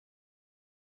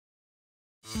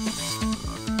I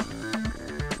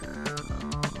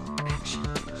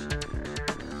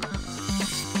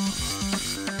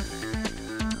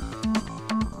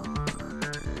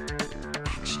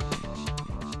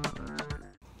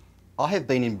have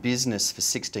been in business for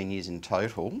 16 years in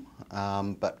total,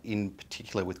 but in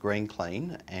particular with Green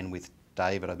Clean and with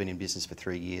David, I've been in business for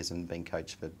 3 years and been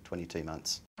coached for 22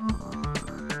 months.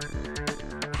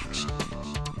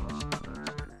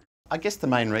 I guess the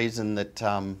main reason that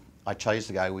I chose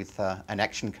to go with an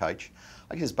action coach,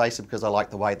 I guess, is basically because I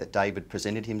like the way that David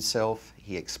presented himself.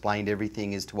 He explained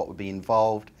everything as to what would be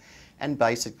involved, and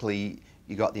basically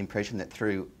you got the impression that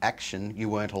through action you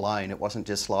weren't alone. It wasn't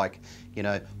just like, you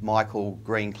know, Michael,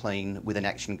 Green Clean with an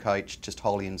action coach, just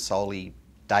wholly and solely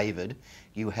David.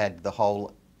 You had the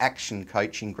whole action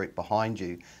coaching group behind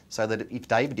you, so that if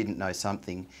David didn't know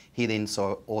something, he then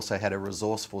also had a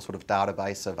resourceful sort of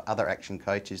database of other action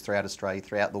coaches throughout Australia,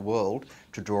 throughout the world,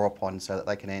 to draw upon so that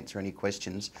they can answer any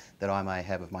questions that I may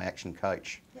have of my action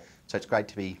coach. Yep. So it's great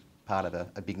to be part of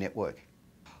a big network.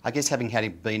 I guess having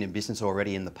been in business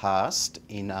already in the past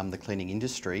in the cleaning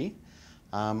industry,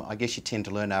 I guess you tend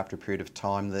to learn after a period of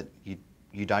time that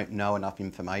you don't know enough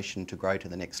information to grow to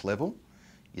the next level.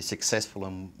 You're successful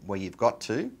in where you've got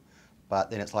to,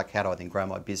 but then it's like, how do I then grow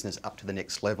my business up to the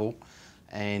next level,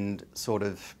 and sort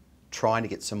of trying to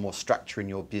get some more structure in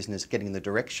your business, getting the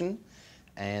direction,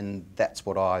 and that's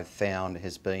what I've found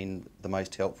has been the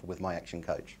most helpful with my action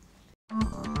coach.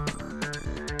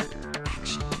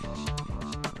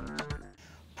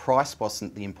 Price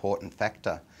wasn't the important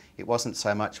factor. It wasn't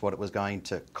so much what it was going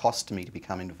to cost me to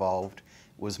become involved.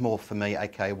 It was more for me,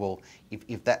 okay, well,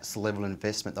 if that's the level of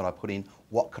investment that I put in,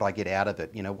 what could I get out of it?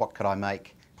 You know, what could I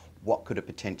make? What could it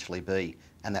potentially be?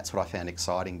 And that's what I found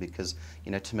exciting, because,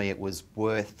 you know, to me it was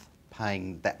worth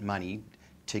paying that money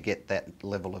to get that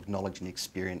level of knowledge and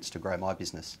experience to grow my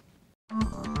business.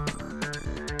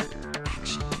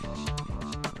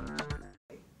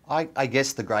 I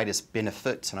guess the greatest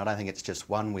benefits, and I don't think it's just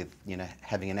one with, you know,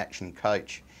 having an action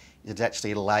coach, is it's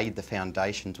actually laid the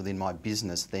foundations within my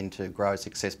business then to grow a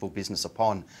successful business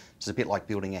upon. It's a bit like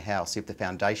building a house. If the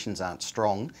foundations aren't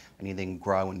strong and you then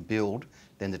grow and build,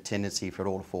 then the tendency for it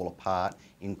all to fall apart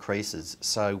increases.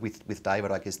 So with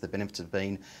David, I guess the benefits have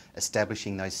been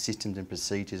establishing those systems and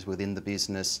procedures within the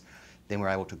business. Then we're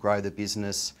able to grow the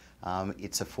business.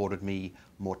 It's afforded me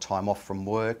more time off from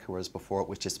work, whereas before it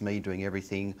was just me doing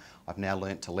everything. I've now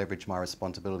learnt to leverage my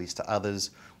responsibilities to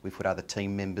others. We've put other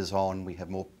team members on, we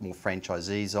have more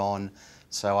franchisees on.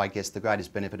 So I guess the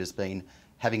greatest benefit has been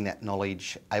having that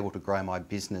knowledge, able to grow my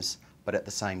business, but at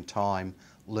the same time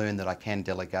learn that I can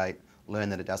delegate, learn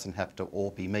that it doesn't have to all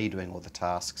be me doing all the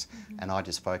tasks, and I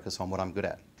just focus on what I'm good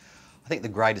at. I think the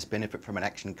greatest benefit from an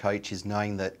action coach is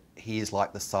knowing that he is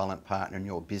like the silent partner in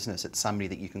your business. It's somebody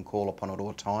that you can call upon at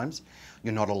all times.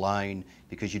 You're not alone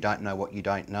because you don't know what you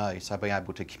don't know. So being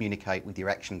able to communicate with your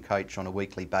action coach on a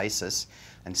weekly basis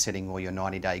and setting all your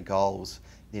 90-day goals,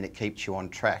 then it keeps you on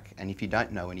track. And if you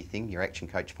don't know anything, your action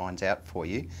coach finds out for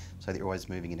you, so that you're always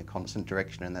moving in a constant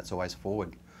direction, and that's always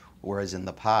forward. Whereas in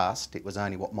the past, it was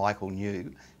only what Michael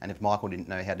knew, and if Michael didn't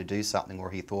know how to do something or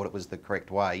he thought it was the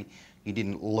correct way, you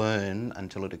didn't learn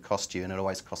until it had cost you, and it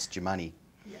always costs you money.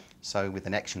 Yeah. So with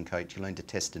an action coach, you learn to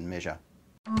test and measure.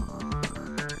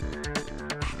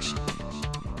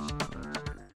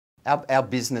 Our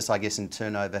business, I guess, in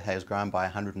turnover has grown by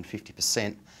 150%,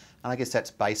 and I guess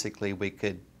that's basically, we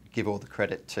could give all the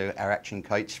credit to our action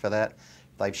coach for that.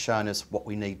 They've shown us what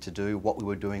we need to do, what we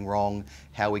were doing wrong,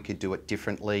 how we could do it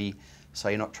differently. So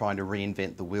you're not trying to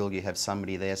reinvent the wheel. You have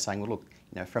somebody there saying, well, look,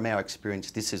 you know, from our experience,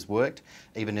 this has worked.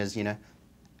 Even as, you know,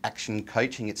 action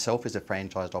coaching itself is a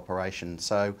franchised operation.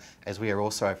 So as we are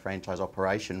also a franchise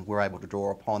operation, we're able to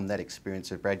draw upon that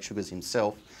experience of Brad Sugars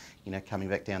himself, you know, coming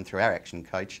back down through our action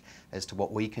coach as to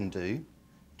what we can do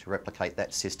to replicate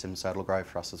that system so it'll grow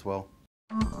for us as well.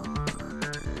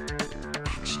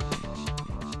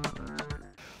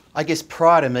 I guess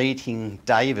prior to meeting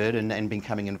David and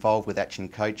becoming involved with action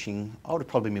coaching, I would have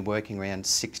probably been working around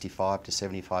 65 to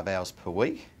 75 hours per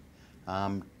week,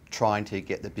 trying to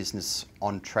get the business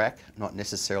on track, not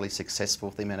necessarily successful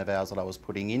with the amount of hours that I was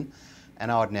putting in, and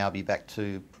I would now be back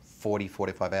to 40,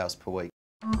 45 hours per week.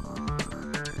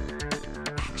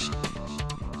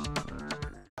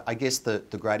 I guess the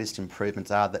greatest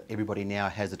improvements are that everybody now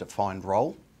has a defined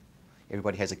role.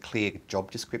 Everybody has a clear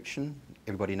job description.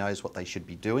 Everybody knows what they should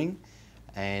be doing.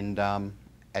 And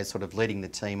as sort of leading the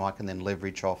team, I can then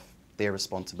leverage off their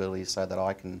responsibilities so that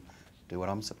I can do what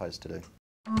I'm supposed to do.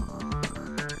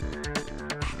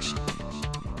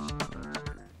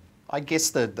 I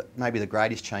guess maybe the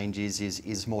greatest change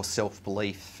is more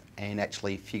self-belief and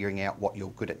actually figuring out what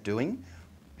you're good at doing,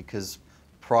 because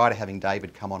prior to having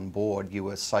David come on board, you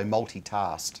were so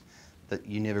multitasked that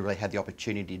you never really had the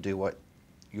opportunity to do what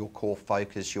your core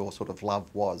focus, your sort of love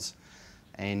was.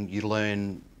 And you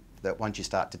learn that once you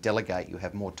start to delegate, you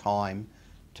have more time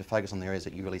to focus on the areas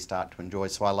that you really start to enjoy.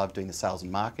 So I love doing the sales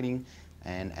and marketing,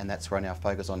 and that's where I now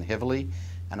focus on heavily.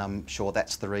 And I'm sure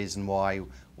that's the reason why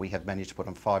we have managed to put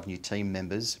on 5 new team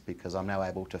members, because I'm now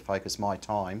able to focus my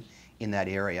time in that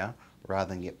area rather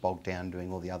than get bogged down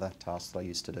doing all the other tasks that I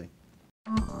used to do.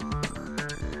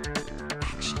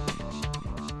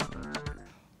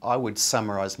 I would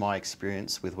summarise my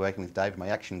experience with working with David, my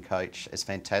action coach, as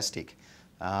fantastic.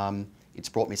 It's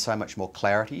brought me so much more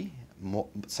clarity,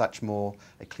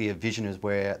 a clear vision of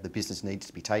where the business needs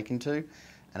to be taken to,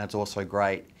 and it's also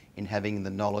great in having the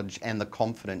knowledge and the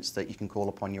confidence that you can call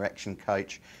upon your action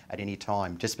coach at any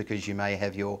time. Just because you may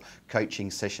have your coaching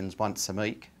sessions once a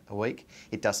week,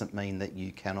 it doesn't mean that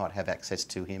you cannot have access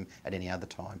to him at any other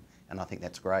time, and I think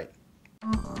that's great.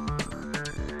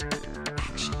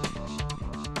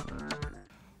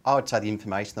 I would say the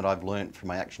information that I've learnt from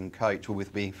my action coach will be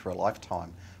with me for a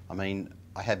lifetime. I mean,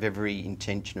 I have every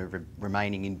intention of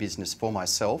remaining in business for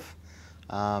myself,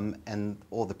 and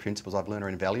all the principles I've learned are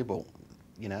invaluable.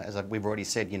 You know, as we've already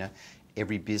said, you know,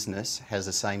 every business has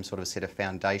the same sort of set of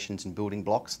foundations and building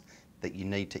blocks that you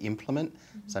need to implement.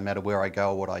 So no matter where I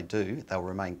go or what I do, they'll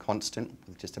remain constant,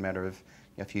 with just a matter of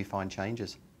a few fine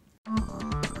changes.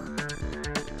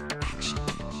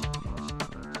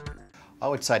 I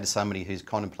would say to somebody who's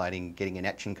contemplating getting an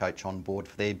action coach on board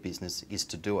for their business is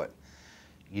to do it.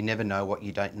 You never know what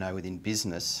you don't know within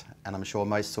business, and I'm sure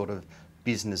most sort of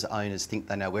business owners think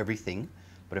they know everything,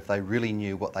 but if they really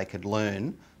knew what they could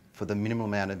learn for the minimal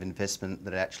amount of investment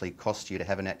that it actually costs you to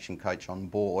have an action coach on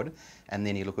board, and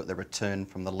then you look at the return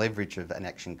from the leverage of an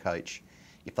action coach,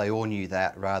 if they all knew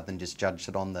that rather than just judged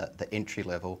it on the entry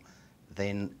level,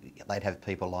 then they'd have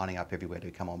people lining up everywhere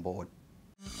to come on board.